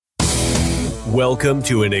Welcome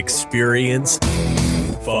to an experience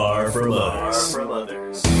far from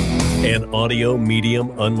others. An audio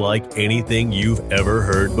medium unlike anything you've ever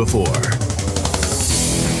heard before.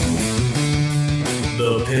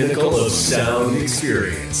 The pinnacle of sound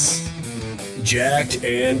experience. Jacked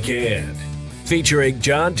and Canned. Featuring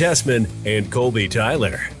John Tessman and Colby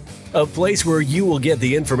Tyler. A place where you will get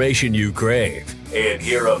the information you crave and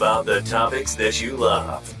hear about the topics that you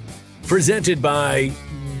love. Presented by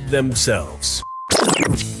themselves.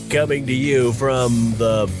 Coming to you from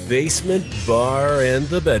the basement, bar, and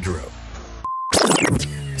the bedroom.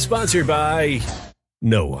 Sponsored by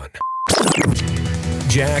no one.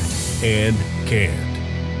 Jacked and Canned.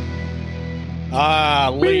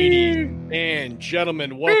 Ladies and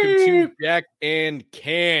gentlemen, welcome to Jacked and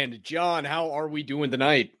Canned. John, how are we doing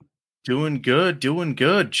tonight? Doing good.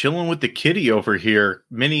 Chilling with the kitty over here.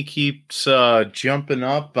 Minnie keeps jumping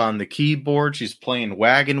up on the keyboard. She's playing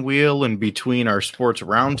Wagon Wheel in between our Sports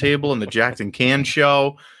Roundtable and the Jacked and Canned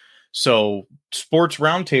show. So, Sports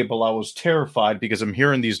Roundtable, I was terrified because I'm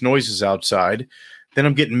hearing these noises outside. Then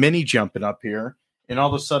I'm getting Minnie jumping up here. And all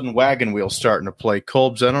of a sudden, Wagon Wheel's starting to play.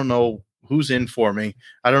 Colbs, I don't know who's in for me.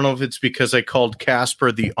 I don't know if it's because I called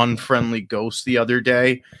Casper the unfriendly ghost the other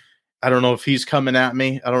day. I don't know if he's coming at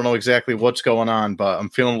me. I don't know exactly what's going on, but I'm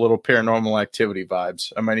feeling a little Paranormal Activity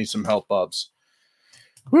vibes. I might need some help, Bubs.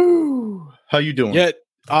 Woo! How you doing? Yeah,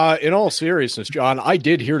 in all seriousness, John, I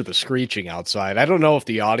did hear the screeching outside. I don't know if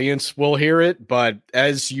the audience will hear it, but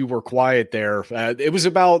as you were quiet there, it was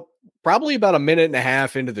probably about a minute and a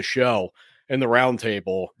half into the show in the round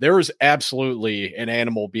table. There was absolutely an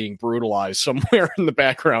animal being brutalized somewhere in the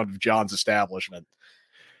background of John's establishment.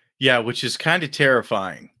 Yeah, which is kind of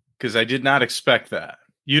terrifying. Because I did not expect that.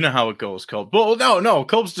 You know how it goes, Colbs. Well, no.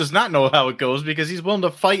 Colbs does not know how it goes because he's willing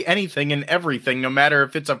to fight anything and everything, no matter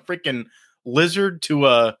if it's a freaking lizard to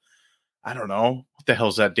a, I don't know, what the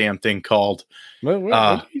hell's that damn thing called?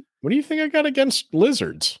 What do you think I got against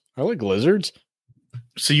lizards? I like lizards.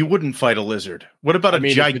 So you wouldn't fight a lizard. What about if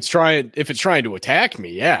it's trying to attack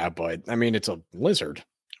me, yeah, but I mean, it's a lizard.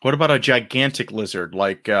 What about a gigantic lizard?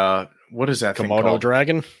 Like, what is that thing Komodo called?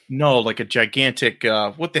 dragon? No, like a gigantic,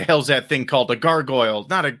 what the hell's that thing called? A gargoyle,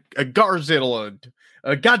 not a Garzilla.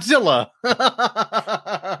 A Godzilla.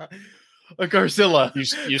 A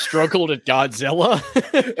Garzilla. You struggled at Godzilla?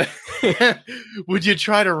 Would you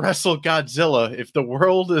try to wrestle Godzilla if the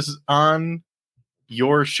world is on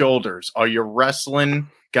your shoulders? Are you wrestling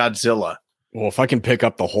Godzilla? Well, if I can pick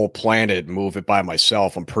up the whole planet and move it by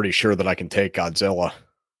myself, I'm pretty sure that I can take Godzilla.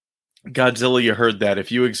 Godzilla, you heard that.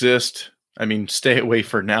 If you exist, I mean, stay away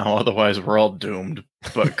for now. Otherwise, we're all doomed.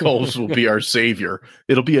 But Colbs will be our savior.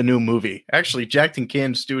 It'll be a new movie. Actually, Jacked and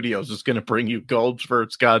Canned Studios is going to bring you Colbs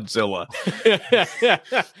vs. Godzilla.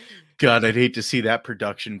 God, I'd hate to see that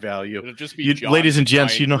production value. It'll just be ladies and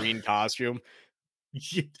gents, green costume.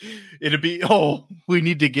 It'd be, we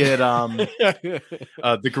need to get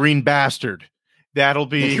the Green Bastard. That'll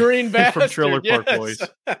be Green Bastard, from Trailer Park Boys.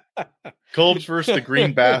 Colbs versus the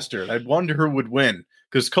Green Bastard. I wonder who would win,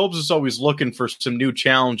 because Colbs is always looking for some new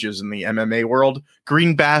challenges in the MMA world.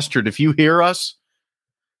 Green Bastard, if you hear us,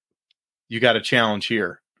 you got a challenge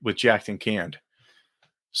here with Jacked and Canned.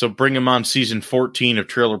 So bring him on season 14 of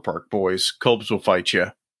Trailer Park Boys. Colbs will fight you.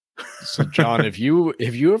 So, John, have you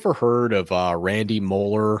ever heard of Randy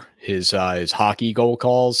Moeller, his hockey goal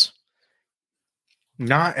calls?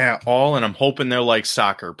 Not at all, and I'm hoping they're like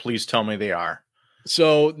soccer. Please tell me they are.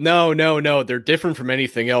 So, no. They're different from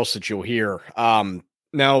anything else that you'll hear.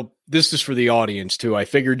 Now, this is for the audience, too. I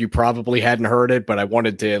figured you probably hadn't heard it, but I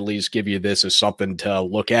wanted to at least give you this as something to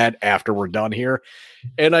look at after we're done here.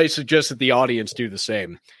 And I suggest that the audience do the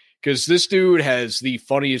same, because this dude has the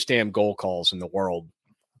funniest damn goal calls in the world.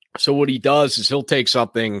 So what he does is he'll take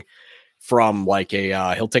something from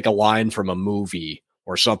he'll take a line from a movie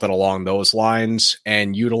or something along those lines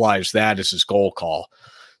and utilize that as his goal call.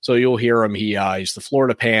 So you'll hear him. He's the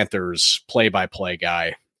Florida Panthers play-by-play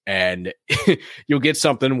guy. And you'll get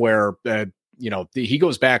something where, he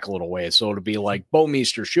goes back a little way. So it'll be like,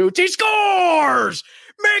 Bouwmeester shoots. He scores!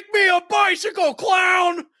 Make me a bicycle,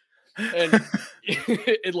 clown! And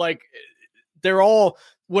they're all,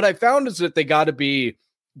 what I found is that they got to be,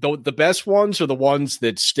 the best ones are the ones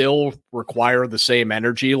that still require the same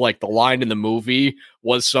energy. Like the line in the movie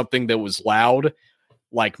was something that was loud,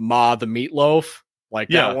 like Ma the Meatloaf.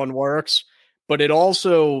 That one works. But it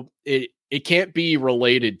also, it can't be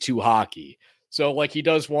related to hockey. So he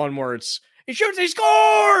does one where he shoots, he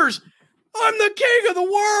scores! I'm the king of the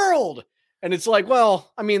world! And it's like, well,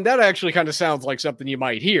 I mean, that actually kind of sounds like something you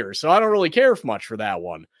might hear. So I don't really care much for that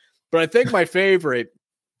one. But I think my favorite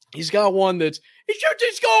He's got one that's, he shoots,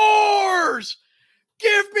 he scores!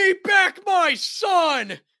 Give me back my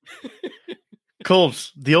son!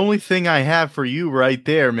 Colts, the only thing I have for you right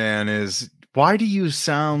there, man, is why do you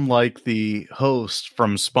sound like the host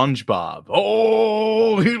from SpongeBob?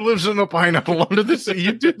 Oh, he lives in a pineapple under the sea.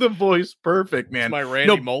 You did the voice perfect, man. It's my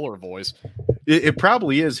Randy Moeller voice. It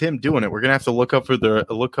probably is him doing it. We're gonna have to look up the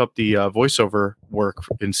voiceover work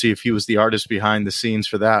and see if he was the artist behind the scenes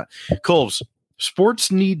for that. Colts,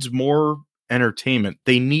 sports needs more entertainment.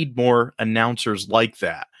 They need more announcers like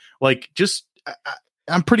that. Like, just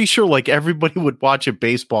I'm pretty sure like everybody would watch a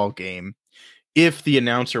baseball game if the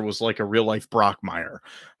announcer was like a real life Brockmeyer.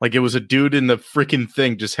 Like, it was a dude in the freaking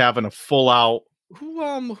thing just having a full out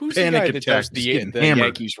who's the guy that does the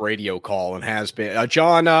Yankees radio call and has been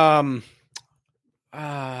John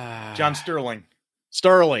Sterling.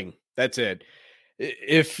 Sterling, that's it.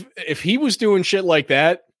 If he was doing shit like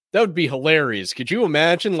that, that would be hilarious. Could you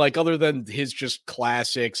imagine, like, other than his just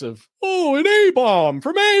classics of, an A-bomb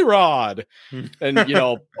from A-Rod and, you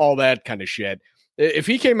know, all that kind of shit. If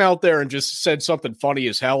he came out there and just said something funny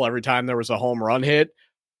as hell every time there was a home run hit,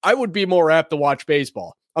 I would be more apt to watch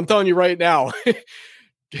baseball. I'm telling you right now.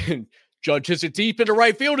 Judge hits it deep into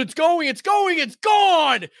right field. It's going, it's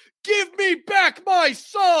gone. Give me back my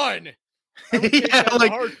son. Yeah,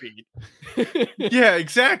 like heartbeat. Yeah,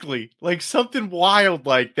 exactly. Like something wild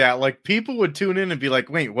like that. Like people would tune in and be like,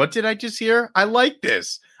 wait, what did I just hear? I like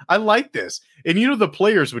this. And you know, the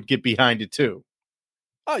players would get behind it too.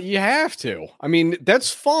 Oh, you have to. I mean,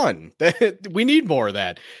 that's fun. We need more of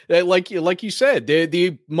that. Like you said,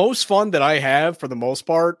 the most fun that I have for the most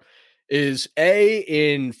part is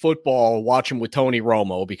in football, watching with Tony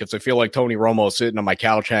Romo, because I feel like Tony Romo is sitting on my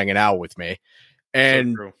couch hanging out with me.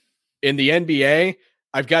 And so in the NBA,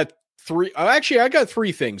 I got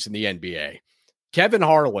three things in the NBA. Kevin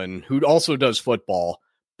Harlan, who also does football,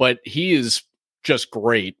 but he is just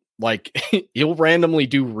great. Like, he'll randomly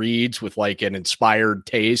do reads with like an inspired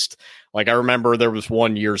taste. Like, I remember there was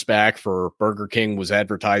one years back for Burger King was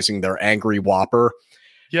advertising their Angry Whopper.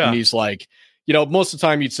 Yeah. And he's like, you know, most of the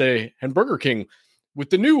time you'd say, and Burger King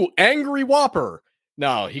with the new Angry Whopper.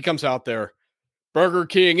 No, he comes out there, Burger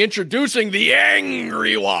King introducing the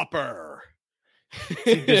Angry Whopper.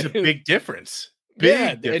 There's a big difference.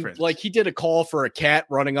 Big difference. And like, he did a call for a cat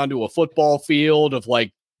running onto a football field of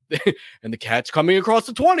like, and the cat's coming across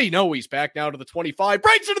the 20. No, he's back now to the 25.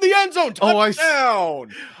 Breaks into the end zone.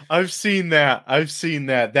 Touchdown. I've seen that.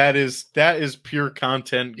 That is pure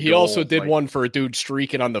content. He also did one for a dude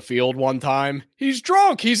streaking on the field one time. He's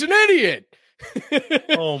drunk. He's an idiot.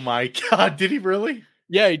 Oh my God. Did he really?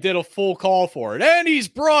 Yeah, he did a full call for it. And he's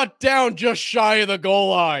brought down just shy of the goal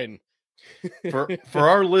line. For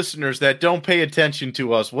our listeners that don't pay attention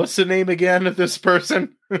to us, what's the name again of this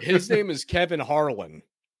person? His name is Kevin Harlan.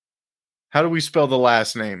 How do we spell the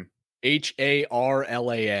last name?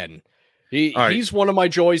 Harlan. He's one of my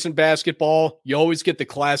joys in basketball. You always get the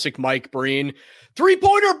classic Mike Breen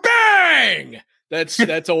 3-pointer bang.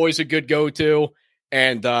 That's always a good go-to.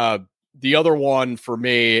 And the other one for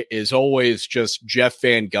me is always just Jeff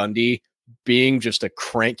Van Gundy being just a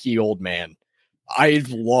cranky old man. I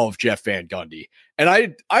love Jeff Van Gundy. And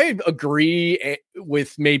I agree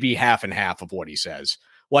with maybe half and half of what he says.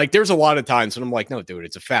 Like, there's a lot of times when I'm like, no, dude,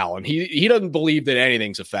 it's a foul. And he doesn't believe that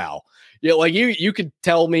anything's a foul. Yeah, like you could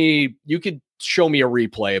tell me, you could show me a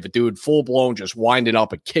replay of a dude full blown just winding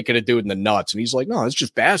up and kicking a dude in the nuts. And he's like, no, it's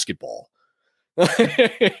just basketball.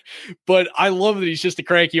 But I love that he's just a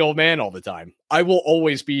cranky old man all the time. I will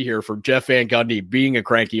always be here for Jeff Van Gundy being a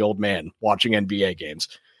cranky old man watching NBA games.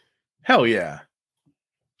 Hell yeah.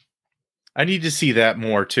 I need to see that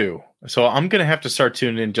more too. So I'm going to have to start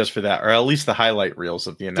tuning in just for that, or at least the highlight reels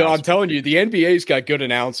of the announcement. So I'm telling you, the NBA's got good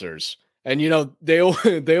announcers. And, you know, they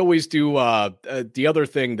always do the other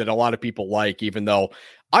thing that a lot of people like, even though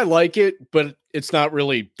I like it, but it's not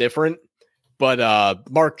really different. But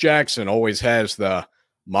Mark Jackson always has the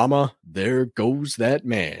 "Mama, there goes that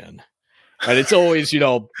man." And it's always, you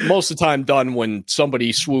know, most of the time done when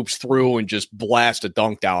somebody swoops through and just blast a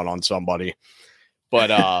dunk down on somebody.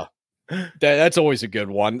 But that's always a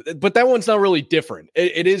good one. But that one's not really different.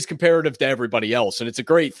 It is comparative to everybody else, and it's a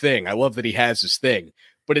great thing. I love that he has his thing.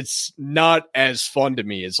 But it's not as fun to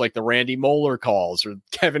me as like the Randy Moeller calls or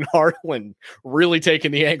Kevin Harlan really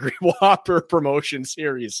taking the Angry Whopper promotion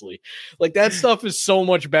seriously. Like, that stuff is so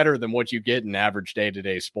much better than what you get in average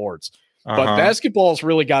day-to-day sports. But basketball's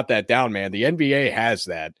really got that down, man. The NBA has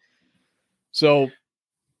that. So,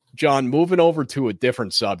 John, moving over to a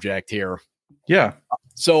different subject here. Yeah.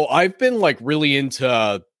 So I've been like really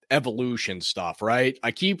into Evolution stuff, right?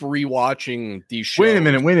 I keep rewatching these shows. Wait a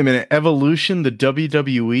minute. Evolution, the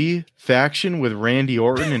WWE faction with Randy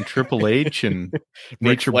Orton and Triple H and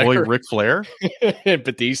Nature Boy Ric Flair? And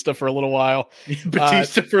Batista for a little while.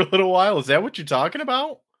 Batista for a little while. Is that what you're talking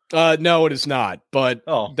about? No, it is not. But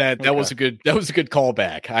that okay. was a good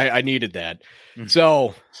callback. I needed that.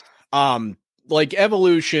 So, like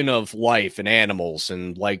evolution of life and animals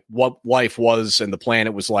and like what life was and the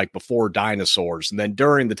planet was like before dinosaurs and then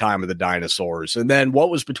during the time of the dinosaurs and then what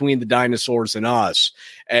was between the dinosaurs and us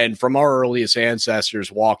and from our earliest ancestors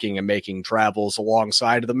walking and making travels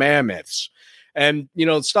alongside of the mammoths and, you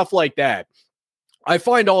know, stuff like that. I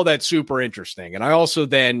find all that super interesting. And I also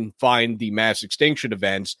then find the mass extinction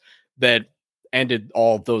events that ended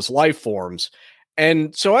all of those life forms.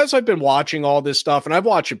 And so as I've been watching all this stuff, and I've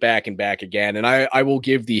watched it back and back again, and I will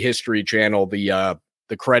give the History Channel the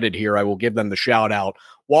credit here. I will give them the shout out.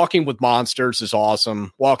 Walking with Monsters is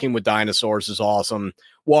awesome. Walking with Dinosaurs is awesome.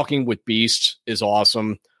 Walking with Beasts is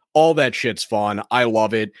awesome. All that shit's fun. I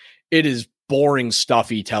love it. It is boring,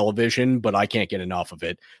 stuffy television, but I can't get enough of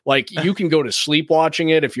it. Like, you can go to sleep watching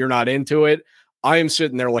it if you're not into it. I am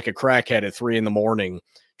sitting there like a crackhead at 3 a.m,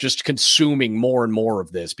 just consuming more and more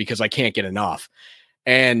of this because I can't get enough.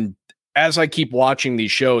 And as I keep watching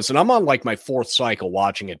these shows, and I'm on like my 4th cycle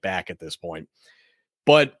watching it back at this point,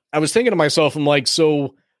 but I was thinking to myself, I'm like,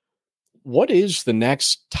 so what is the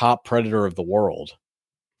next top predator of the world?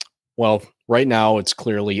 Well, right now it's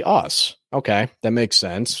clearly us. Okay, that makes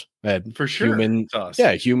sense. For sure.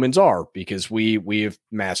 Humans are, because we've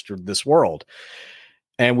mastered this world.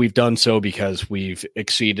 And we've done so because we've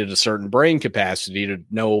exceeded a certain brain capacity to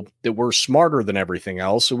know that we're smarter than everything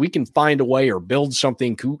else. So we can find a way or build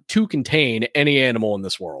something to contain any animal in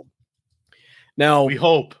this world. Now, we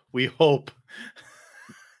hope. Well,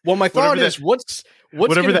 my thought is, what's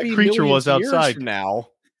whatever that creature was outside from now?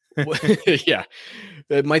 Yeah.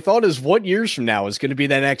 My thought is, what years from now is going to be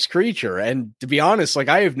that next creature? And to be honest, like,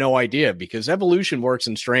 I have no idea, because evolution works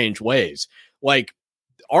in strange ways. Like,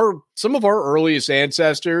 some of our earliest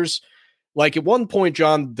ancestors, like at one point,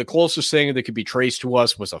 John, the closest thing that could be traced to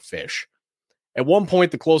us was a fish. At one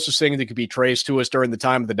point, the closest thing that could be traced to us during the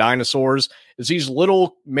time of the dinosaurs is these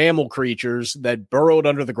little mammal creatures that burrowed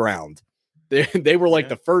under the ground. They were like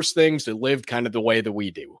the first things that lived kind of the way that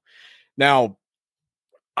we do. Now,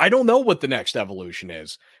 I don't know what the next evolution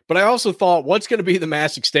is, but I also thought, what's going to be the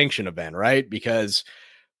mass extinction event, right? Because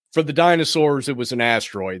for the dinosaurs, it was an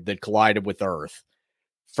asteroid that collided with Earth.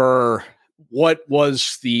 For what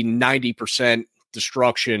was the 90%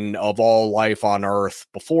 destruction of all life on Earth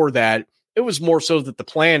before that, it was more so that the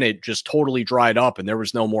planet just totally dried up and there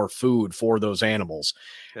was no more food for those animals.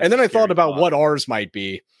 And then I thought about what ours might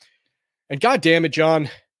be. And God damn it, John,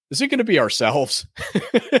 is it going to be ourselves? You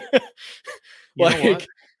know what?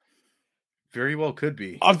 Very well could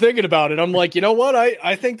be. I'm thinking about it. I'm like, you know what?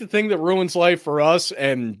 I think the thing that ruins life for us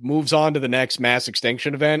and moves on to the next mass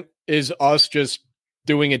extinction event is us just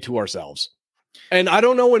doing it to ourselves. And I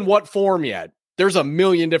don't know in what form yet. There's a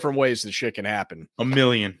million different ways this shit can happen. A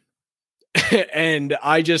million. And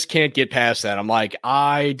I just can't get past that. I'm like,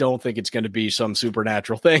 I don't think it's going to be some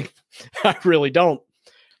supernatural thing. I really don't.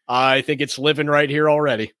 I think it's living right here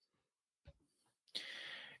already.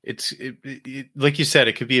 It's like you said,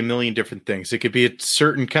 it could be a million different things. It could be a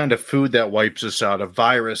certain kind of food that wipes us out, a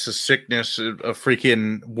virus, a sickness, a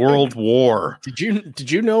freaking world war. Did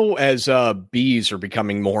you know, as bees are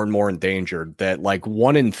becoming more and more endangered, that like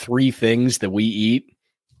 1 in 3 things that we eat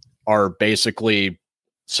are basically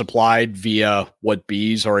supplied via what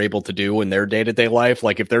bees are able to do in their day-to-day life?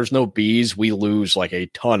 Like, if there's no bees, we lose like a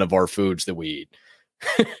ton of our foods that we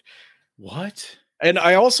eat. What? And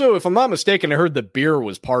I also, if I'm not mistaken, I heard that beer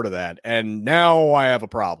was part of that. And now I have a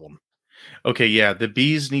problem. Okay, yeah, the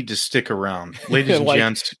bees need to stick around. Ladies and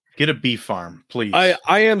gents, get a bee farm, please. I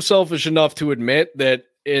am selfish enough to admit that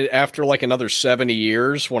after like another 70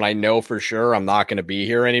 years, when I know for sure I'm not going to be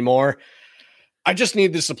here anymore, I just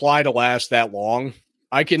need the supply to last that long.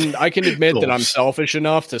 I can admit that I'm selfish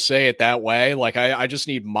enough to say it that way. Like, I just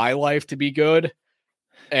need my life to be good.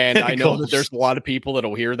 And I know that there's a lot of people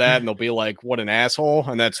that'll hear that and they'll be like, what an asshole.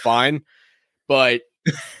 And that's fine. But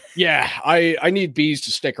yeah, I need bees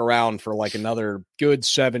to stick around for like another good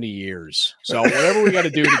 70 years. So whatever we got to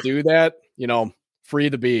do that, you know, free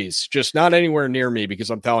the bees, just not anywhere near me, because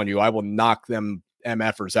I'm telling you, I will knock them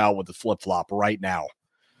MFers out with the flip flop right now.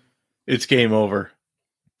 It's game over.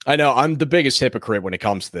 I know I'm the biggest hypocrite when it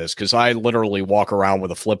comes to this because I literally walk around with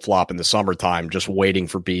a flip flop in the summertime, just waiting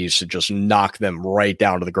for bees to just knock them right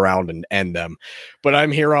down to the ground and end them. But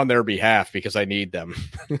I'm here on their behalf because I need them.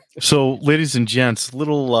 So, ladies and gents,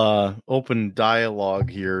 little open dialogue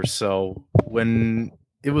here. So, when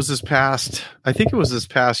it was I think it was this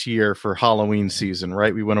past year for Halloween season,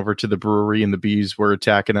 right? We went over to the brewery and the bees were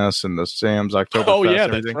attacking us and the Sam's Oktoberfest. Oh, yeah,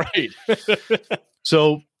 that's right.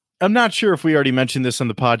 So, I'm not sure if we already mentioned this on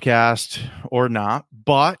the podcast or not,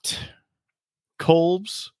 but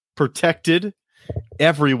Kolb's protected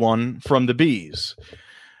everyone from the bees.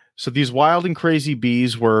 So these wild and crazy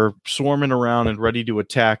bees were swarming around and ready to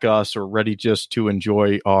attack us or ready just to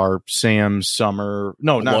enjoy our Sam's summer.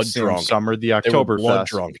 No, not Sam's summer, the Oktoberfest. Blood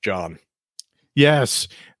drunk, John. Yes,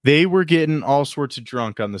 they were getting all sorts of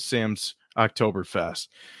drunk on the Sam's Oktoberfest.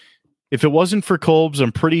 If it wasn't for Kolb's,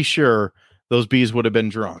 I'm pretty sure those bees would have been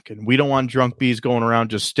drunk, and we don't want drunk bees going around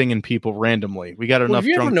just stinging people randomly. We got enough. Have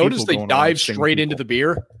you drunk ever noticed people they dive straight people. into the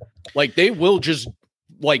beer? Like they will just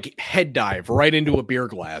like head dive right into a beer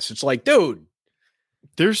glass. It's like, dude,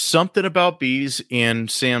 there's something about bees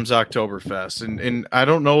and Sam's Oktoberfest, and I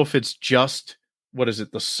don't know if it's just what is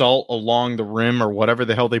it, the salt along the rim or whatever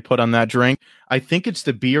the hell they put on that drink. I think it's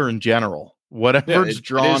the beer in general. Whatever's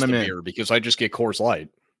drawing them in. Beer because I just get Coors Light.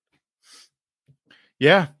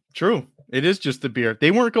 Yeah, true. It is just the beer. They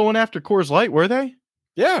weren't going after Coors Light, were they?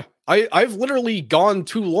 Yeah. I've literally gone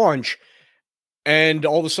to lunch and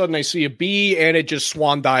all of a sudden I see a bee and it just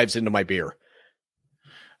swan dives into my beer.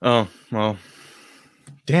 Oh, well,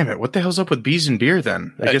 damn it. What the hell's up with bees and beer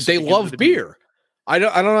then? I guess they love beer. I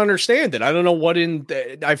don't understand it. I don't know what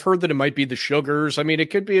I've heard that it might be the sugars. I mean, it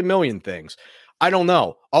could be a million things. I don't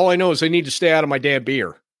know. All I know is I need to stay out of my damn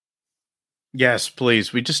beer. Yes,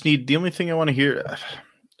 please. We just need, the only thing I want to hear,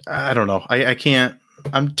 I don't know. I can't.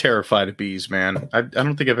 I'm terrified of bees, man. I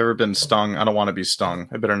don't think I've ever been stung. I don't want to be stung.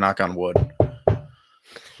 I better knock on wood.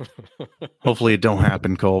 Hopefully it don't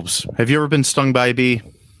happen, Kolb's. Have you ever been stung by a bee?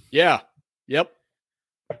 Yeah. Yep.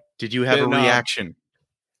 Did you have a reaction?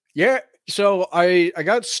 Yeah. So I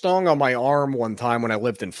got stung on my arm one time when I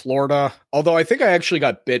lived in Florida. Although I think I actually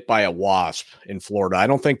got bit by a wasp in Florida. I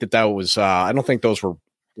don't think that was, I don't think those were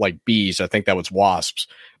like bees. I think that was wasps.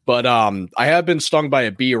 But I have been stung by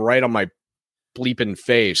a bee right on my bleeping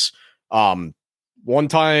face. One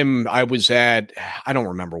time I was at, I don't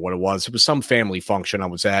remember what it was. It was some family function I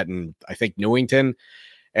was at in, I think, Newington.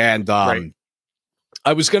 And right.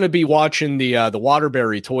 I was going to be watching the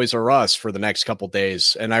Waterbury Toys R Us for the next couple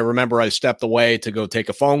days. And I remember I stepped away to go take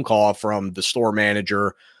a phone call from the store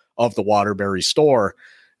manager of the Waterbury store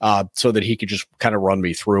so that he could just kind of run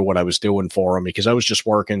me through what I was doing for him, because I was just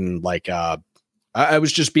working like I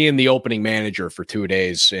was just being the opening manager for 2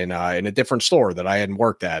 days in a different store that I hadn't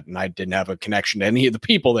worked at, and I didn't have a connection to any of the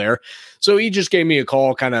people there. So he just gave me a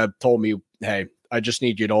call, kind of told me, hey, I just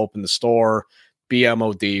need you to open the store, be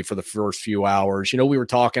MOD for the first few hours. You know, we were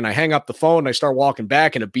talking, I hang up the phone, I start walking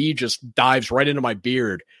back, and a bee just dives right into my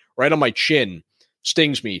beard, right on my chin,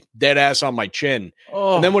 stings me, dead ass on my chin.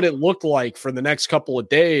 Oh. And then what it looked like for the next couple of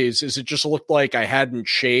days is it just looked like I hadn't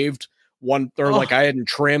shaved like I hadn't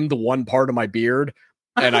trimmed one part of my beard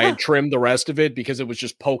and I had trimmed the rest of it because it was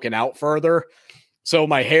just poking out further. So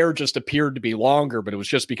my hair just appeared to be longer, but it was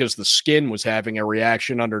just because the skin was having a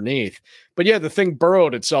reaction underneath. But yeah, the thing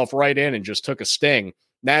burrowed itself right in and just took a sting.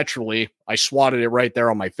 Naturally, I swatted it right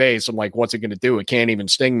there on my face. I'm like, what's it going to do? It can't even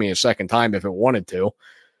sting me a second time if it wanted to.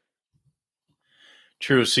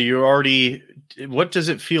 True. So you're already, what does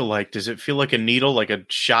it feel like? Does it feel like a needle, like a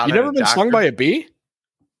shot? You never been stung by a bee?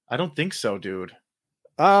 I don't think so, dude.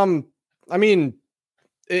 I mean,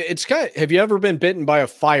 it's kind of, have you ever been bitten by a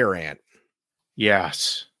fire ant?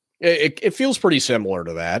 Yes. It feels pretty similar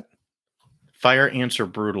to that. Fire ants are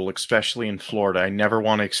brutal, especially in Florida. I never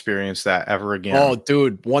want to experience that ever again. Oh,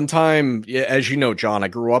 dude. One time, as you know, John, I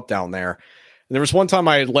grew up down there. And there was one time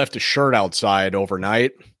I had left a shirt outside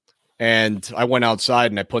overnight. And I went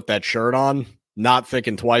outside and I put that shirt on, not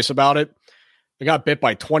thinking twice about it. I got bit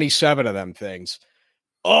by 27 of them things.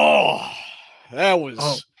 Oh, that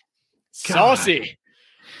was saucy.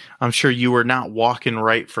 I'm sure you were not walking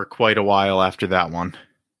right for quite a while after that one.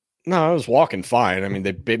 No, I was walking fine. I mean,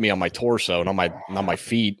 they bit me on my torso, not my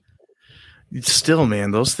feet. Still,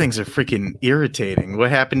 man, those things are freaking irritating.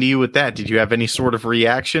 What happened to you with that? Did you have any sort of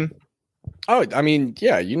reaction? Oh, I mean,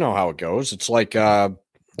 yeah, you know how it goes. It's like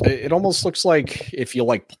it almost looks like if you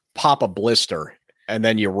like pop a blister and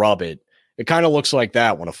then you rub it. It kind of looks like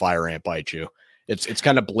that when a fire ant bites you. It's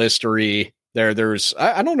kind of blistery. There's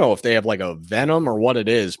I don't know if they have like a venom or what it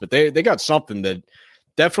is, but they got something that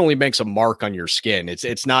definitely makes a mark on your skin.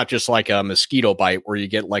 It's not just like a mosquito bite where you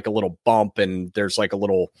get like a little bump and there's like a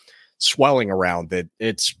little swelling around it.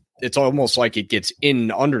 It's almost like it gets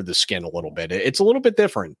in under the skin a little bit. It's a little bit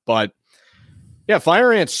different, but yeah,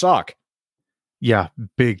 fire ants suck. Yeah,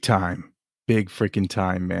 big time. Big freaking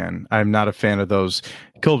time, man. I'm not a fan of those.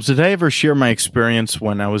 Colbs, did I ever share my experience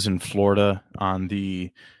when I was in Florida on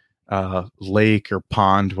the lake or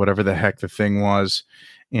pond, whatever the heck the thing was?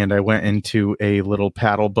 And I went into a little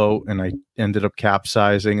paddle boat and I ended up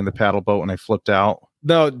capsizing in the paddle boat and I flipped out.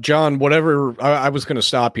 No, John, whatever. I was going to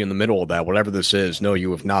stop you in the middle of that. Whatever this is, no, you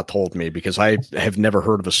have not told me, because I have never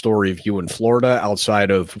heard of a story of you in Florida outside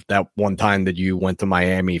of that one time that you went to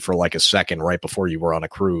Miami for like a second right before you were on a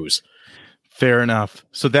cruise. Fair enough.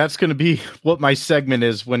 So that's going to be what my segment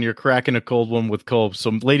is when you're cracking a cold one with Colbs. So,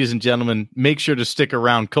 ladies and gentlemen, make sure to stick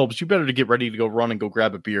around. Colbs, you better to get ready to go run and go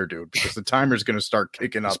grab a beer, dude, because the timer's going to start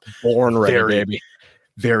kicking up. Born ready, baby.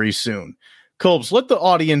 Very soon. Colbs, let the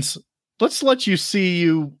audience. Let's let you see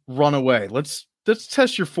you run away. Let's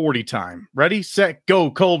test your 40 time. Ready, set,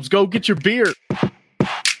 go, Colbs. Go get your beer.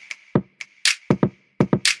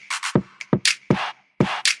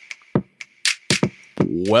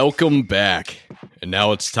 Welcome back. And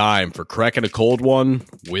now it's time for Cracking a Cold One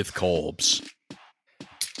with Colbs.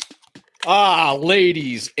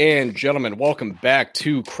 Ladies and gentlemen, welcome back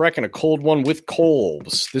to Cracking a Cold One with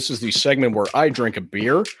Colbs. This is the segment where I drink a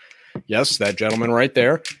beer. Yes, that gentleman right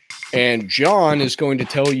there. And John is going to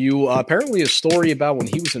tell you apparently a story about when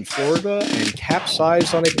he was in Florida and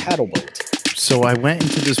capsized on a paddle boat. So I went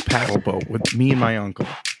into this paddle boat with me and my uncle,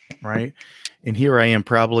 right? And here I am,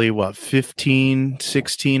 probably, 15,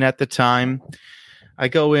 16 at the time. I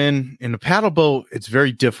go in a paddle boat, it's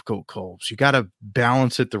very difficult, Colbs. You got to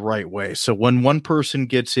balance it the right way. So when one person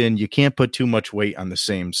gets in, you can't put too much weight on the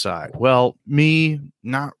same side. Well, me,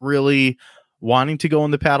 not really wanting to go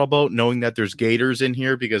in the paddle boat, knowing that there's gators in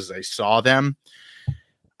here because I saw them.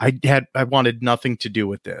 I wanted nothing to do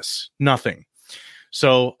with this. Nothing.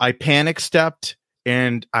 So I panic stepped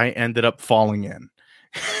and I ended up falling in.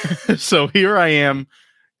 So here I am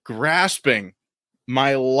grasping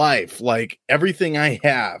my life, like everything I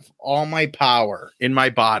have, all my power in my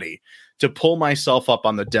body to pull myself up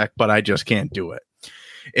on the deck, but I just can't do it.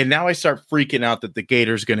 And now I start freaking out that the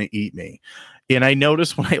gator's going to eat me. And I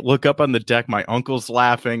notice when I look up on the deck, my uncle's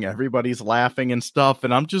laughing, everybody's laughing and stuff.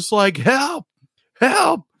 And I'm just like, help,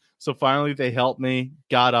 help. So finally they helped me,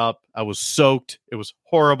 got up. I was soaked. It was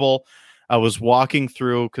horrible. I was walking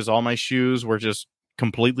through because all my shoes were just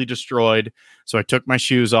completely destroyed. So I took my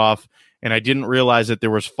shoes off and I didn't realize that there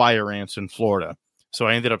was fire ants in Florida. So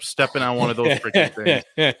I ended up stepping on one of those freaking things.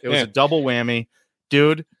 It was a double whammy.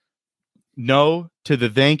 Dude, no to the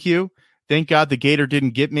thank you. Thank God the gator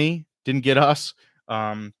didn't get me. Didn't get us.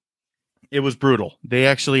 It was brutal. They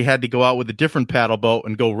actually had to go out with a different paddle boat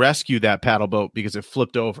and go rescue that paddle boat because it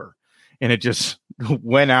flipped over and it just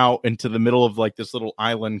went out into the middle of like this little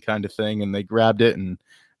island kind of thing. And they grabbed it. And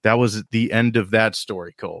that was the end of that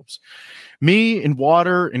story, Colbs. Me and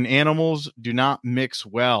water and animals do not mix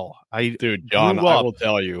well. Dude, John, I will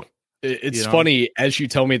tell you, it's funny as you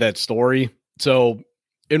tell me that story. So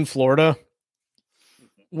in Florida,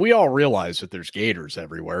 we all realize that there's gators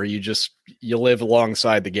everywhere. You live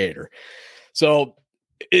alongside the gator. So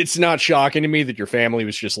it's not shocking to me that your family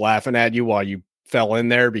was just laughing at you while you fell in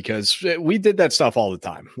there, because we did that stuff all the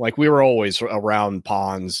time. Like we were always around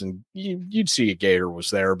ponds and you'd see a gator was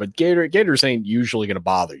there, but gators ain't usually going to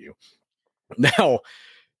bother you. Now,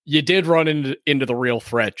 you did run into the real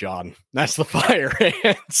threat, John. That's the fire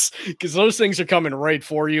ants, because those things are coming right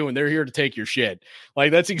for you and they're here to take your shit.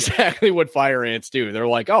 Like that's exactly what fire ants do. They're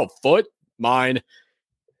like, oh, foot, mine.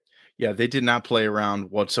 Yeah, they did not play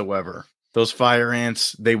around whatsoever. Those fire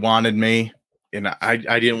ants, they wanted me, and I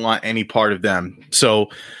didn't want any part of them. So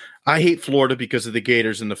I hate Florida because of the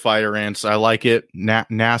gators and the fire ants. I like it.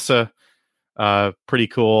 NASA, pretty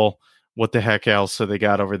cool. What the heck else have they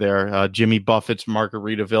got over there? Jimmy Buffett's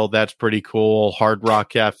Margaritaville, that's pretty cool. Hard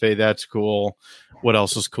Rock Cafe, that's cool. What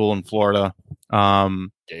else is cool in Florida?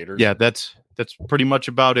 Gators. Yeah, that's pretty much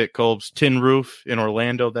about it, Colbs. Tin Roof in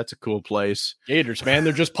Orlando, that's a cool place. Gators, man,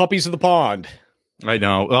 they're just puppies of the pond. I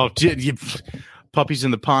know. Oh, puppies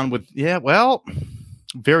in the pond with,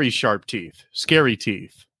 very sharp teeth, scary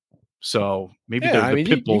teeth. So maybe they're the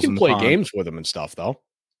pit bulls in the pond. You can play games with them and stuff, though.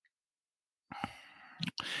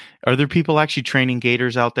 Are there people actually training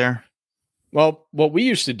gators out there? Well, what we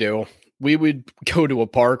used to do, we would go to a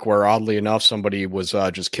park where, oddly enough, somebody was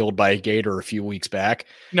just killed by a gator a few weeks back.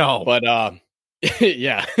 No. But,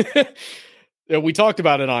 yeah. We talked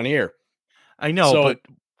about it on here. I know, but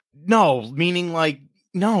no, meaning like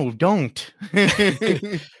No, don't.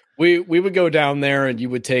 We would go down there and you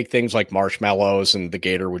would take things like marshmallows and the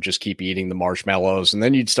gator would just keep eating the marshmallows. And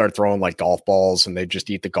then you'd start throwing like golf balls and they'd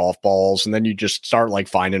just eat the golf balls. And then you just start like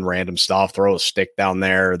finding random stuff, throw a stick down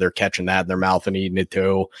there. They're catching that in their mouth and eating it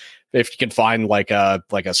too. If you can find like a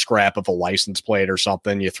scrap of a license plate or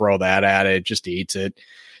something, you throw that at it, it just eats it.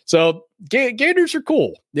 So gators are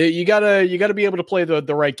cool. You gotta be able to play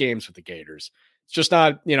the right games with the gators. It's just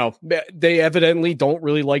not, they evidently don't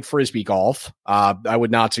really like frisbee golf. I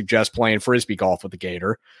would not suggest playing frisbee golf with the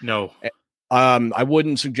gator. No. I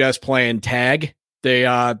wouldn't suggest playing tag.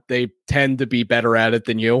 They tend to be better at it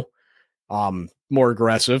than you. More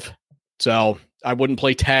aggressive. So I wouldn't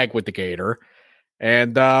play tag with the gator.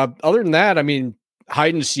 And other than that, I mean,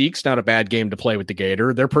 hide and seek's not a bad game to play with the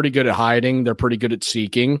gator. They're pretty good at hiding. They're pretty good at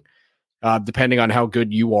seeking. Depending on how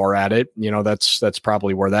good you are at it, that's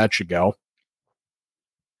probably where that should go.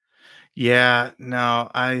 Yeah,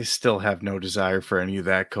 no, I still have no desire for any of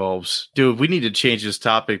that, Colbs. Dude, we need to change this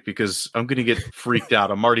topic because I'm going to get freaked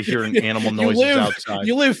out. I'm already hearing animal noises outside.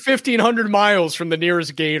 You live 1,500 miles from the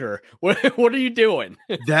nearest gator. What are you doing?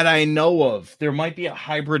 That I know of. There might be a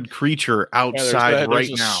hybrid creature outside there's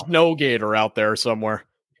a now. Snow gator out there somewhere.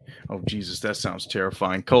 Oh, Jesus, that sounds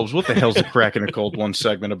terrifying. Colbs, what the hell's the Crack in a Cold One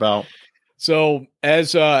segment about? So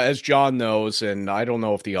as John knows, and I don't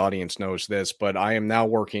know if the audience knows this, but I am now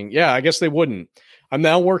working. Yeah, I guess they wouldn't. I'm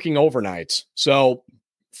now working overnights. So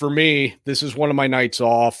for me, this is one of my nights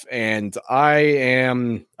off, and I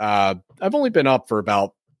am. I've only been up for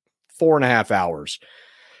about 4.5 hours.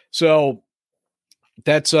 So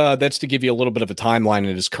that's to give you a little bit of a timeline.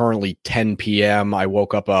 It is currently 10 p.m. I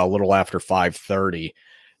woke up a little after 5:30.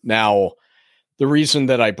 Now, the reason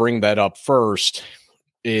that I bring that up first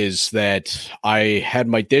is that I had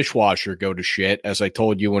my dishwasher go to shit, as I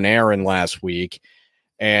told you and Aaron last week,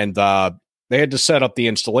 and they had to set up the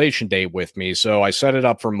installation date with me. So I set it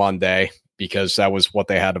up for Monday because that was what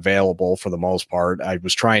they had available for the most part. I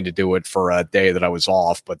was trying to do it for a day that I was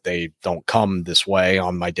off, but they don't come this way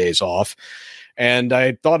on my days off. And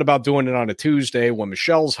I thought about doing it on a Tuesday when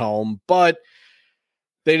Michelle's home, but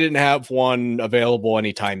they didn't have one available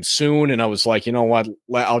anytime soon. And I was like, you know what?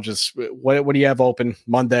 I'll just, what do you have open?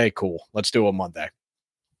 Monday? Cool. Let's do it Monday.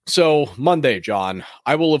 So Monday, John,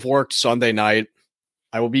 I will have worked Sunday night.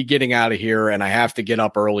 I will be getting out of here and I have to get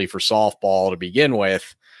up early for softball to begin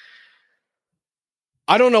with.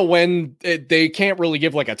 I don't know when. They can't really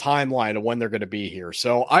give like a timeline of when they're going to be here.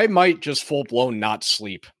 So I might just full blown not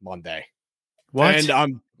sleep Monday. What? And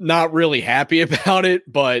I'm not really happy about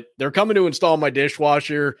it, but they're coming to install my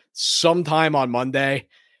dishwasher sometime on Monday.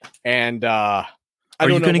 And are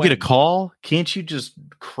you going to get a call? Can't you just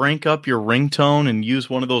crank up your ringtone and use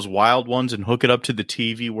one of those wild ones and hook it up to the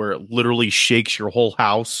TV where it literally shakes your whole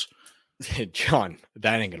house? John,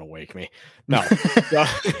 that ain't going to wake me. No.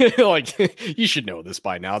 Like, you should know this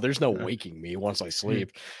by now. There's no waking me once I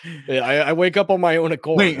sleep. I wake up on my own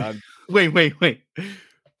accord. Wait.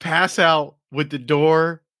 Pass out with the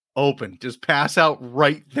door open. Just pass out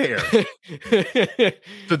right there.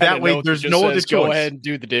 So that way there's no other choice. Go ahead and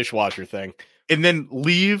do the dishwasher thing. And then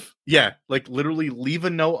leave. Yeah, like literally leave a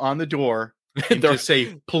note on the door and just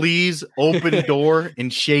say, please open door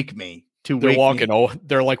and shake me.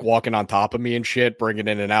 They're like walking on top of me and shit, bringing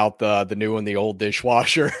in and out the new and the old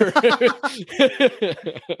dishwasher.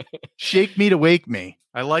 Shake me to wake me.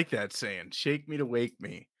 I like that saying. Shake me to wake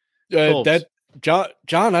me.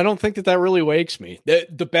 John, I don't think that really wakes me.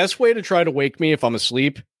 The best way to try to wake me if I'm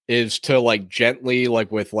asleep is to like gently, like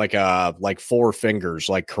with like 4 fingers,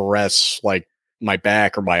 like caress like my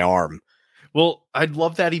back or my arm. Well, I'd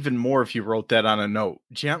love that even more if you wrote that on a note.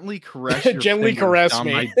 Gently caress your gently caress down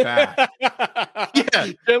me. My back. Yeah,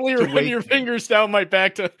 gently run your fingers down my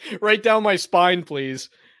back to right down my spine, please.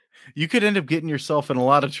 You could end up getting yourself in a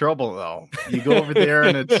lot of trouble, though. You go over there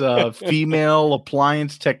and it's a female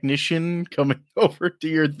appliance technician coming over to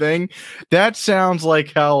your thing. That sounds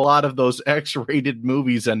like how a lot of those X-rated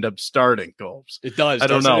movies end up starting, Colbs. It does. I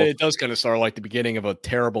don't know. It does kind of start like the beginning of a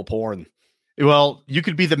terrible porn. Well, you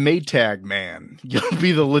could be the Maytag man. You'll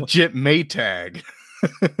be the legit Maytag.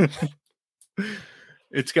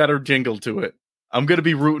 It's got a jingle to it. I'm going to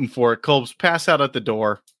be rooting for it. Colbs, pass out at the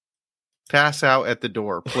door. Pass out at the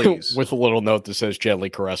door, please. With a little note that says gently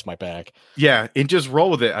caress my back. Yeah, and just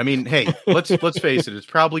roll with it. I mean, hey, let's face it. It's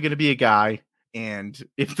probably going to be a guy. And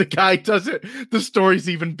if the guy does it, the story's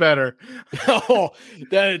even better. Oh,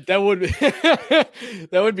 that would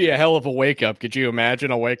that would be a hell of a wake up. Could you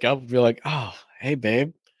imagine? I'll wake up and be like, "Oh, hey,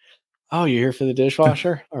 babe. Oh, you're here for the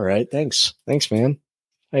dishwasher? All right, thanks, man."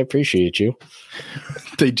 I appreciate you.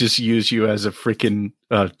 They just use you as a freaking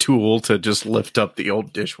tool to just lift up the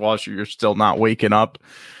old dishwasher. You're still not waking up.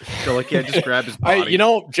 They're like, yeah, just grab his body.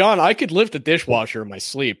 John, I could lift a dishwasher in my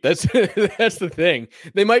sleep. That's that's the thing.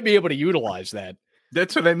 They might be able to utilize that.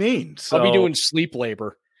 That's what I mean. So, I'll be doing sleep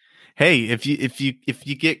labor. Hey, if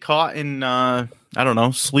you get caught in I don't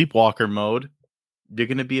know, sleepwalker mode, you're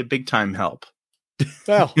going to be a big time help.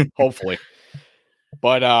 Well, hopefully.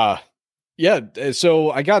 But yeah, so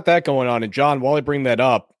I got that going on. And John, while I bring that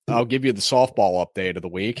up, I'll give you the softball update of the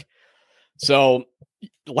week. So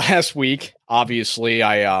last week, obviously,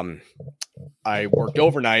 I worked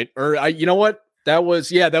overnight, or you know what? That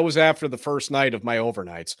was after the first night of my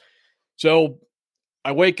overnights. So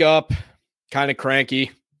I wake up kind of cranky,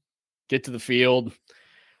 get to the field,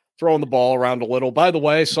 throwing the ball around a little. By the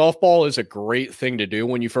way, softball is a great thing to do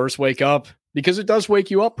when you first wake up because it does wake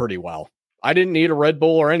you up pretty well. I didn't need a Red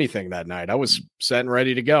Bull or anything that night. I was set and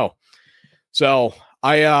ready to go. So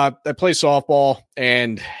I play softball,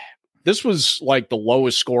 and this was like the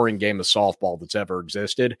lowest scoring game of softball that's ever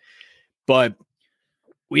existed. But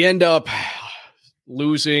we end up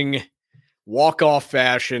losing walk-off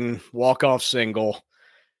fashion, walk-off single,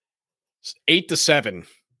 8-7,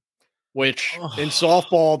 which in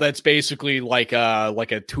softball, that's basically like a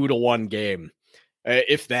 2-1 game.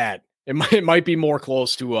 If that. It might be more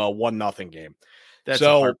close to a 1-0 game. That's a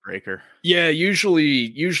heartbreaker. Yeah,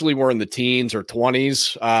 usually we're in the teens or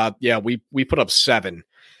 20s. Yeah, we put up 7.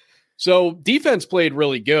 So defense played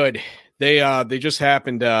really good. They just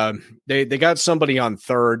happened they got somebody on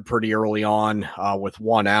third pretty early on with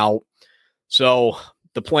 1 out. So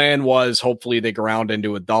the plan was hopefully they ground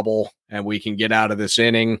into a double and we can get out of this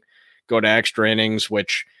inning, go to extra innings,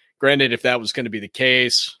 which granted, if that was going to be the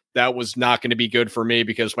case, that was not going to be good for me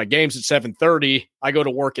because my game's at 7:30. I go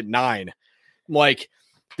to work at 9. I'm like,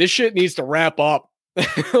 this shit needs to wrap up.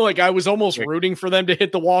 Like I was almost rooting for them to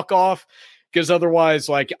hit the walk-off because otherwise,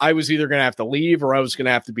 like I was either going to have to leave or I was going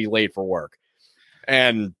to have to be late for work.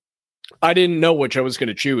 And I didn't know which I was going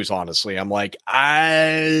to choose, honestly. I'm like,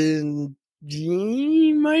 I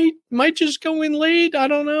might just go in late. I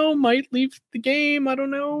don't know. Might leave the game. I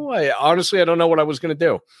don't know. I don't know what I was going to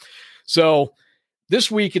do. So this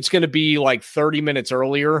week, it's going to be like 30 minutes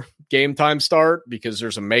earlier game time start because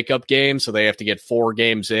there's a makeup game. So they have to get 4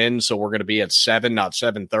 games in. So we're going to be at 7, not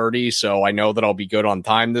 7:30. So I know that I'll be good on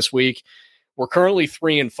time this week. We're currently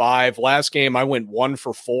 3-5. Last game, I went 1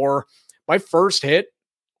 for 4. My first hit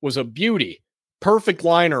was a beauty. Perfect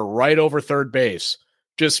liner right over third base.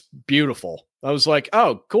 Just beautiful. I was like,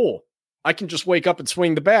 oh, cool. I can just wake up and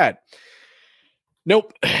swing the bat.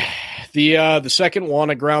 Nope. The second one,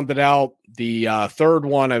 I grounded out. The third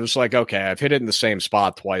one, I was like, okay, I've hit it in the same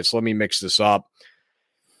spot twice. Let me mix this up.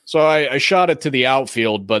 So I shot it to the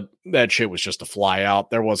outfield, but that shit was just a fly out.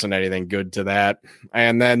 There wasn't anything good to that.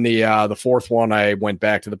 And then the fourth one, I went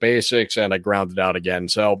back to the basics and I grounded out again.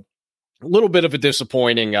 So a little bit of a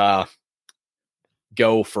disappointing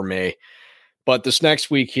go for me. But this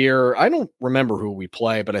next week here, I don't remember who we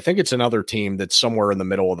play, but I think it's another team that's somewhere in the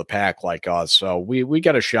middle of the pack like us. So we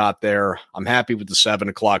got a shot there. I'm happy with the 7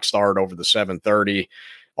 o'clock start over the 7:30,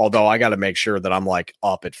 although I got to make sure that I'm like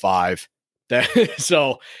up at 5. That's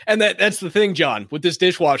the thing, John, with this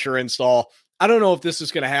dishwasher install. I don't know if this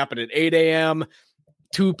is going to happen at 8 a.m.,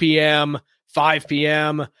 2 p.m., 5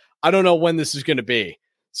 p.m. I don't know when this is going to be.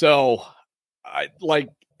 So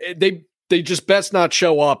they just best not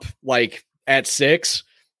show up like at 6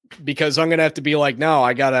 because I'm going to have to be like, no,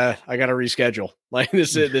 I gotta reschedule. Like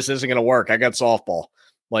this isn't going to work. I got softball.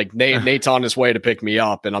 Like Nate's on his way to pick me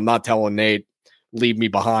up and I'm not telling Nate, leave me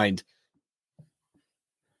behind.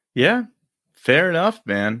 Yeah, fair enough,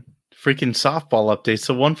 man. Freaking softball update.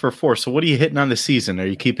 So 1 for 4. So what are you hitting on the season? Are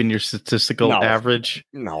you keeping your statistical average?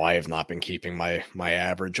 No, I have not been keeping my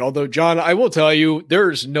average. Although, John, I will tell you,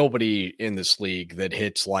 there's nobody in this league that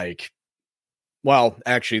hits like, well,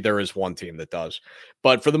 actually, there is one team that does.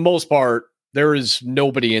 But for the most part, there is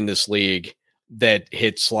nobody in this league that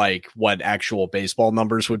hits like what actual baseball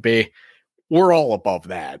numbers would be. We're all above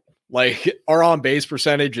that. Like our on base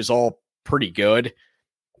percentage is all pretty good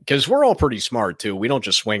because we're all pretty smart too. We don't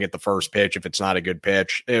just swing at the first pitch if it's not a good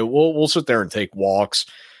pitch. We'll sit there and take walks.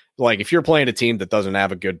 Like if you're playing a team that doesn't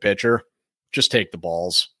have a good pitcher, just take the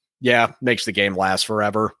balls. Yeah, makes the game last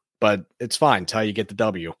forever, but it's fine. It's how you get the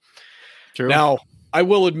W. True. Now, I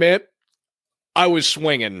will admit, I was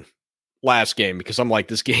swinging last game because I'm like,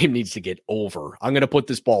 this game needs to get over. I'm going to put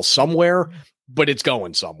this ball somewhere, but it's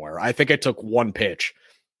going somewhere. I think I took 1 pitch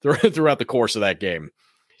throughout the course of that game.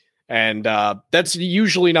 And that's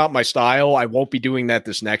usually not my style. I won't be doing that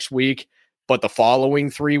this next week, but the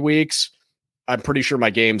following 3 weeks, I'm pretty sure my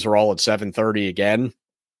games are all at 7:30 again.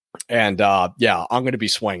 And yeah, I'm going to be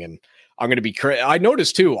swinging. I'm going to be, I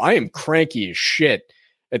noticed too, I am cranky as shit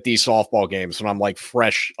at these softball games when I'm like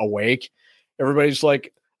fresh awake. Everybody's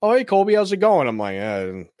like, oh, hey, Colby, how's it going? I'm like,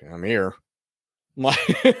 I'm here. Like,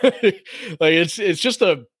 it's just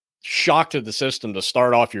a shock to the system to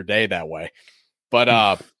start off your day that way.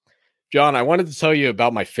 But John, I wanted to tell you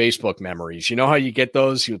about my Facebook memories. You know how you get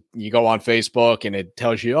those? You go on Facebook and it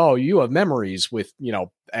tells you, oh, you have memories with,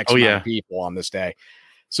 X amount of people on this day.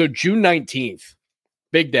 So June 19th,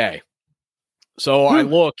 big day. So I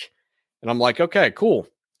look and I'm like, okay, cool.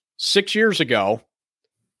 6 years ago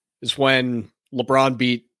is when LeBron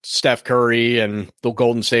beat Steph Curry and the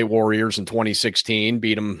Golden State Warriors in 2016,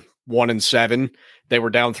 beat them 1-7. They were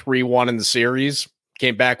down 3-1 in the series,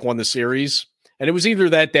 came back, won the series. And it was either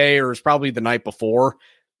that day or it was probably the night before,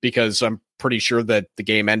 because I'm pretty sure that the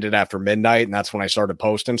game ended after midnight, and that's when I started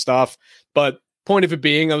posting stuff. But point of it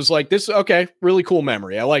being, I was like, this, okay, really cool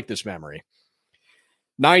memory. I like this memory.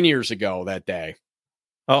 9 years ago that day,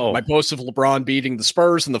 my post of LeBron beating the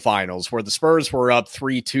Spurs in the finals, where the Spurs were up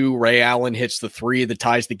 3-2. Ray Allen hits the three that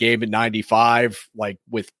ties the game at 95, like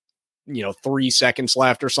with 3 seconds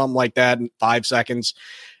left or something like that, 5 seconds.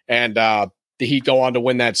 And the Heat go on to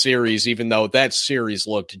win that series, even though that series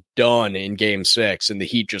looked done in game 6 and the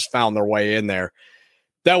Heat just found their way in there.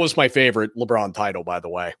 That was my favorite LeBron title, by the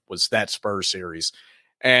way, was that Spurs series.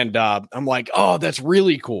 And I'm like, oh, that's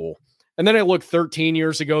really cool. And then I look 13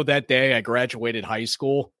 years ago that day, I graduated high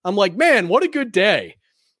school. I'm like, man, what a good day.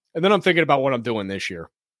 And then I'm thinking about what I'm doing this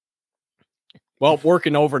year. Well,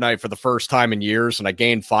 working overnight for the first time in years, and I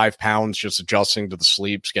gained 5 pounds just adjusting to the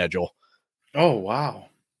sleep schedule. Oh, wow.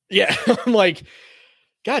 Yeah, I'm like,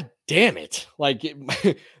 God damn it. Like,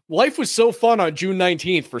 life was so fun on June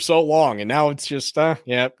 19th for so long, and now it's just,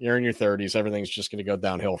 yeah, you're in your 30s. Everything's just going to go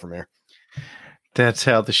downhill from here. That's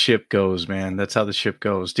how the ship goes, man. That's how the ship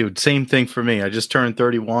goes. Dude, same thing for me. I just turned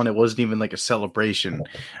 31. It wasn't even like a celebration.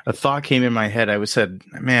 A thought came in my head. I said,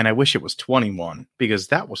 man, I wish it was 21 because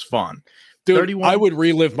that was fun. Dude, 31? I would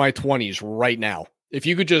relive my 20s right now. If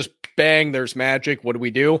you could just bang, there's magic. What do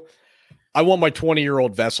we do? I want my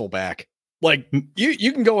 20-year-old vessel back. Like,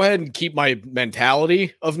 you can go ahead and keep my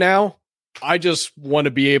mentality of now. I just want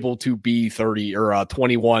to be able to be 30 or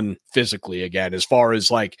 21 physically again, as far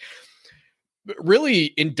as like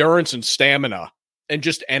really endurance and stamina and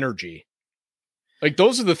just energy. Like,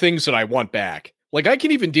 those are the things that I want back. Like, I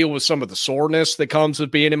can even deal with some of the soreness that comes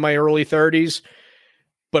with being in my early 30s,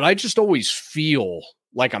 but I just always feel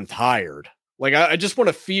like I'm tired. Like, I just want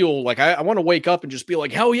to feel like I want to wake up and just be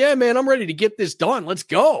like, hell yeah, man, I'm ready to get this done. Let's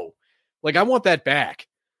go. Like, I want that back.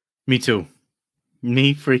 Me too.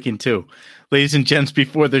 Me freaking too. Ladies and gents,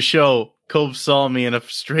 before the show, Cove saw me in a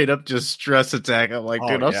straight up just stress attack. I'm like,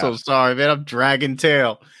 dude, I'm so sorry, man. I'm dragging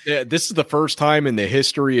tail. Yeah, this is the first time in the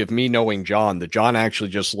history of me knowing John that John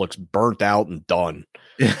actually just looks burnt out and done.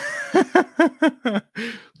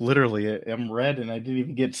 Literally, I'm red and I didn't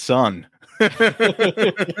even get sun. I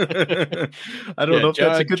don't know if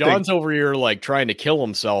that's a good John's thing. over here like trying to kill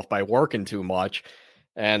himself by working too much.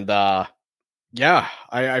 And yeah,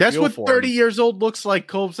 I that's feel what for 30 him. years old looks like,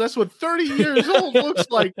 Cobes. That's what 30 years old looks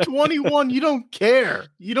like. 21, you don't care.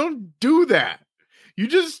 You don't do that. You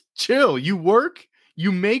just chill. You work,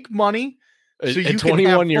 you make money. So At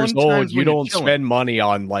 21 years old, you don't spend money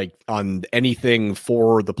on anything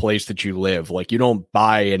for the place that you live. Like, you don't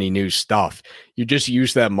buy any new stuff. You just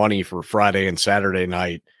use that money for Friday and Saturday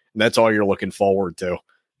night. And that's all you're looking forward to.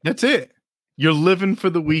 That's it. You're living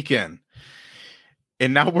for the weekend.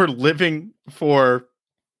 And now we're living for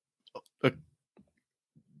now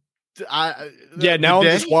I'm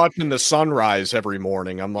just watching the sunrise every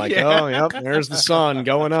morning. I'm like, oh, yep, there's the sun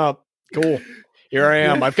going up. Cool. Here I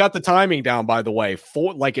am. I've got the timing down, by the way. At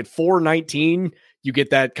 4:19, you get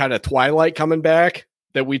that kind of twilight coming back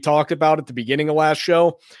that we talked about at the beginning of last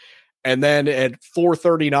show. And then at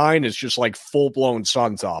 4:39, it's just like full-blown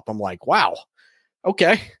sun's up. I'm like, wow.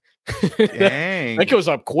 Okay. Dang. That goes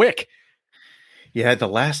up quick. Yeah, the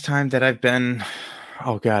last time that I've been,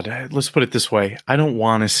 oh God, let's put it this way. I don't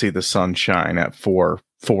want to see the sunshine at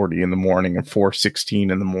 4:40 in the morning or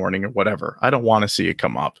 4:16 in the morning or whatever. I don't want to see it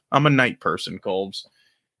come up. I'm a night person, Colbs.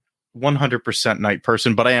 100% night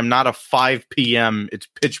person, but I am not a 5 p.m. It's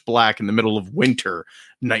pitch black in the middle of winter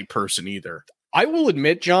night person either. I will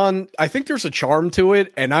admit, John, I think there's a charm to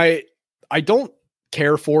it, and I don't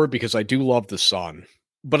care for it because I do love the sun.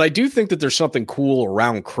 But I do think that there's something cool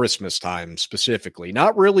around Christmas time specifically.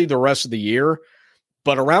 Not really the rest of the year,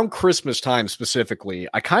 but around Christmas time specifically.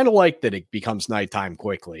 I kind of like that it becomes nighttime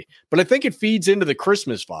quickly. But I think it feeds into the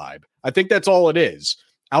Christmas vibe. I think that's all it is.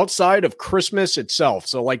 outside of Christmas itself.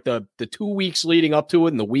 So like the 2 weeks leading up to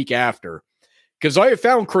it and the week after, because I have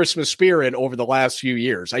found Christmas spirit over the last few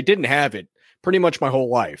years. I didn't have it pretty much my whole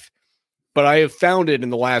life, but I have found it in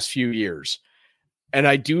the last few years. And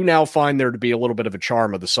I do now find there to be a little bit of a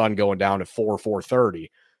charm of the sun going down at 4:30,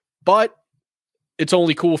 but it's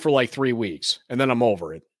only cool for like 3 weeks and then I'm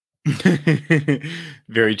over it.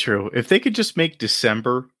 Very true. If they could just make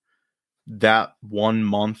December that 1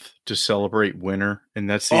 month to celebrate winter, and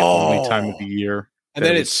that's the only time of the year. And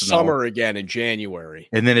then it's summer again in January.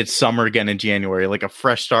 And then it's summer again in January, like a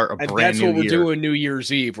fresh start, and brand new year. That's what we're doing New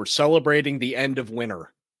Year's Eve. We're celebrating the end of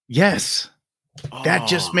winter. Yes. That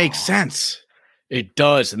just makes sense. It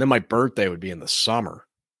does. And then my birthday would be in the summer.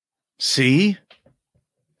 See?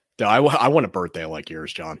 I want a birthday like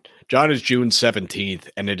yours, John. John is June 17th,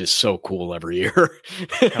 and it is so cool every year.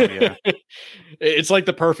 Oh, yeah. It's like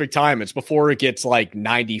the perfect time. It's before it gets like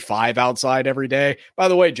 95 outside every day. By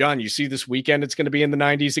the way, John, you see this weekend it's going to be in the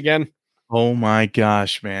 90s again? Oh, my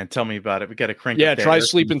gosh, man. Tell me about it. We got to crank up. Yeah, try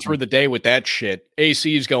sleeping through the day with that shit.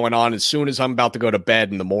 AC is going on as soon as I'm about to go to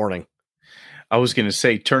bed in the morning. I was going to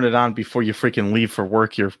say, turn it on before you freaking leave for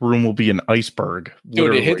work. Your room will be an iceberg.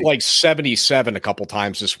 Literally. Dude, it hit like 77 a couple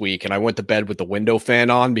times this week, and I went to bed with the window fan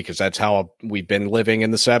on because that's how we've been living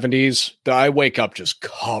in the 70s. I wake up just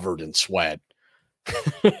covered in sweat.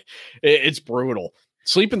 It's brutal.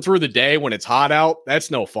 Sleeping through the day when it's hot out, that's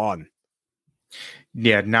no fun.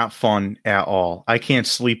 Yeah, not fun at all. I can't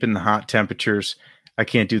sleep in the hot temperatures. I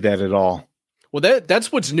can't do that at all. Well, that's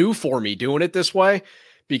what's new for me, doing it this way.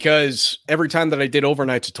 Because every time that I did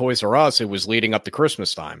overnights at Toys R Us, it was leading up to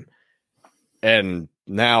Christmas time. And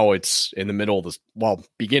now it's in the middle of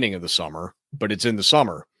beginning of the summer, but it's in the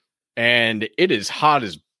summer. And it is hot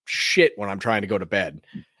as shit when I'm trying to go to bed.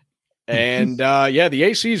 And the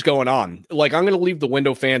AC is going on. Like, I'm going to leave the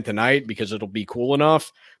window fan tonight because it'll be cool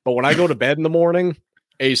enough. But when I go to bed in the morning,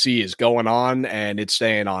 AC is going on and it's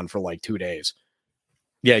staying on for like 2 days.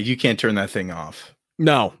 Yeah, you can't turn that thing off.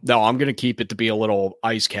 No, I'm going to keep it to be a little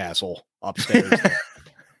ice castle upstairs.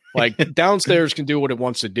 Like, downstairs can do what it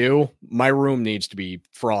wants to do. My room needs to be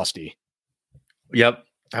frosty. Yep.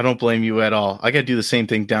 I don't blame you at all. I got to do the same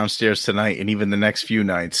thing downstairs tonight and even the next few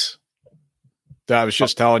nights. I was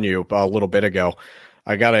just telling you a little bit ago.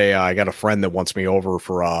 I got a friend that wants me over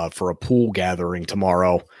for a pool gathering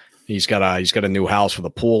tomorrow. He's got a new house with a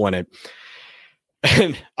pool in it.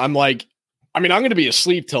 And I'm like, I'm going to be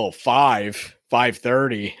asleep till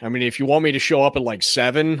 5:30. I mean, if you want me to show up at like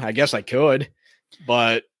 7, I guess I could,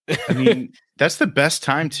 but I mean, that's the best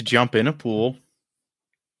time to jump in a pool.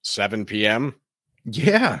 7 p.m.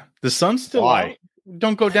 Yeah. The sun's still out.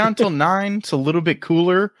 Don't go down till 9. It's a little bit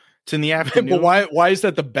cooler. It's in the afternoon. But why is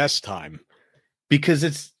that the best time? Because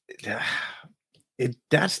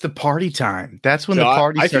that's the party time. That's when the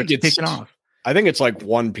party starts kicking off. I think it's like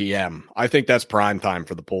 1 p.m. I think that's prime time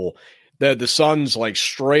for the pool. The sun's like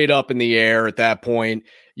straight up in the air at that point.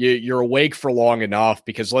 You're awake for long enough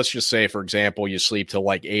because let's just say, for example, you sleep till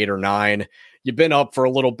like 8 or 9. You've been up for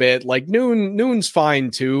a little bit. Like noon's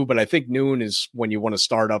fine too, but I think noon is when you want to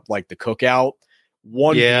start up like the cookout.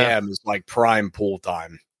 1 p.m. is like prime pool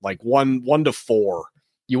time. Like 1 to 4.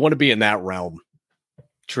 You want to be in that realm.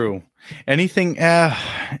 True. Anything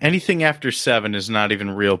after 7 is not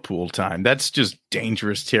even real pool time. That's just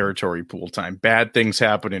dangerous territory pool time. Bad things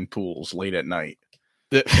happen in pools late at night.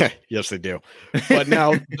 Yes, they do. But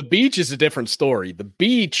now the beach is a different story. The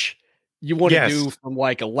beach you want to do from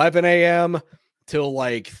like 11 a.m. till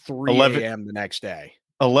like 3 a.m. the next day.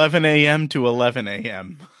 11 a.m. to 11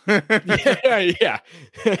 a.m. Yeah.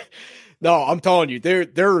 No, I'm telling you,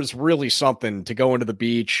 there is really something to go into the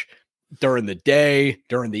beach during the day,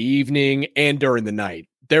 during the evening, and during the night.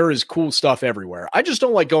 There is cool stuff everywhere. I just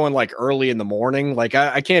don't like going like early in the morning. Like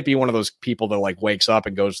I can't be one of those people that like wakes up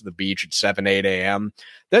and goes to the beach at 7, 8 a.m.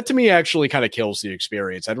 That to me actually kind of kills the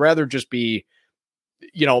experience. I'd rather just be,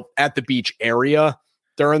 at the beach area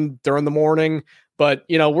during the morning. But,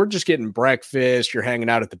 we're just getting breakfast. You're hanging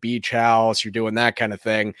out at the beach house. You're doing that kind of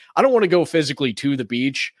thing. I don't want to go physically to the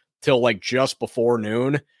beach till like just before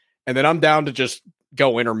noon. And then I'm down to just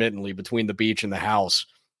go intermittently between the beach and the house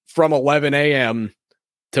from 11 a.m.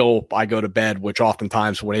 till I go to bed, which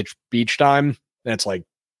oftentimes when it's beach time, that's like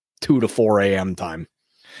 2 to 4 a.m. time.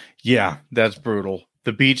 Yeah, that's brutal.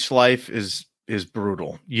 The beach life is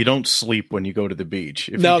brutal. You don't sleep when you go to the beach.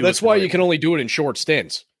 No, that's why you can only do it in short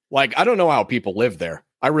stints. Like, I don't know how people live there.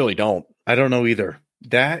 I really don't. I don't know either.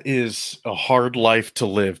 That is a hard life to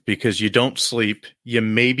live because you don't sleep. You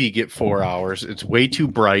maybe get 4 hours. It's way too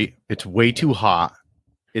bright. It's way too hot.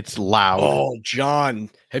 It's loud. Oh, John,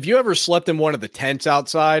 have you ever slept in one of the tents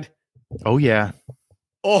outside? Oh, yeah.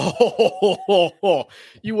 Oh,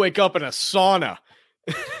 you wake up in a sauna.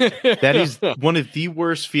 That is one of the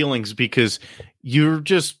worst feelings because you're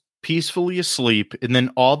just peacefully asleep and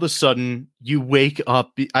then all of a sudden you wake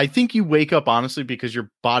up. I think you wake up honestly because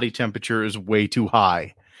your body temperature is way too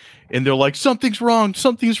high and they're like, something's wrong,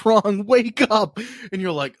 wake up. And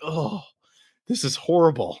you're like, oh, this is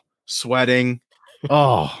horrible. Sweating.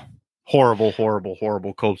 Oh, horrible,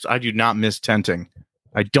 Copes. I do not miss tenting.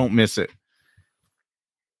 I don't miss it.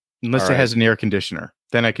 Unless it has an air conditioner.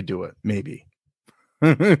 Then I could do it. Maybe.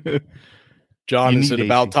 John, is it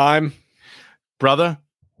about time? Brother,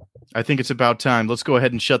 I think it's about time. Let's go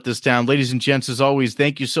ahead and shut this down. Ladies and gents, as always,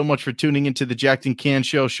 thank you so much for tuning into the Jacked and Can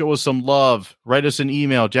Show. Show us some love. Write us an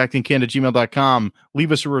email, jackedandcan@gmail.com.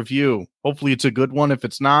 Leave us a review. Hopefully it's a good one. If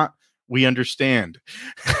it's not, we understand.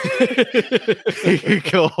 Here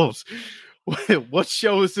goes. What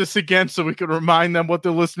show is this again so we can remind them what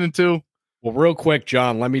they're listening to? Well, real quick,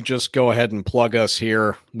 John, let me just go ahead and plug us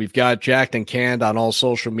here. We've got Jacked and Canned on all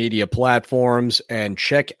social media platforms, and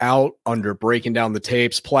check out under Breaking Down the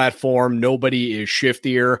Tapes platform. Nobody is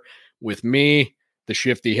shiftier with me, the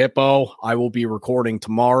Shifty Hippo. I will be recording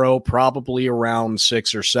tomorrow, probably around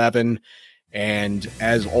 6 or 7. And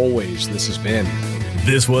as always,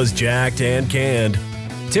 this was Jacked and Canned.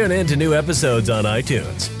 Tune in to new episodes on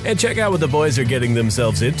iTunes and check out what the boys are getting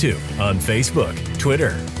themselves into on Facebook,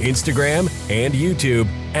 Twitter, Instagram, and YouTube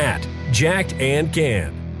at Jacked and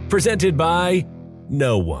Canned. Presented by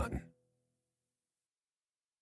no one.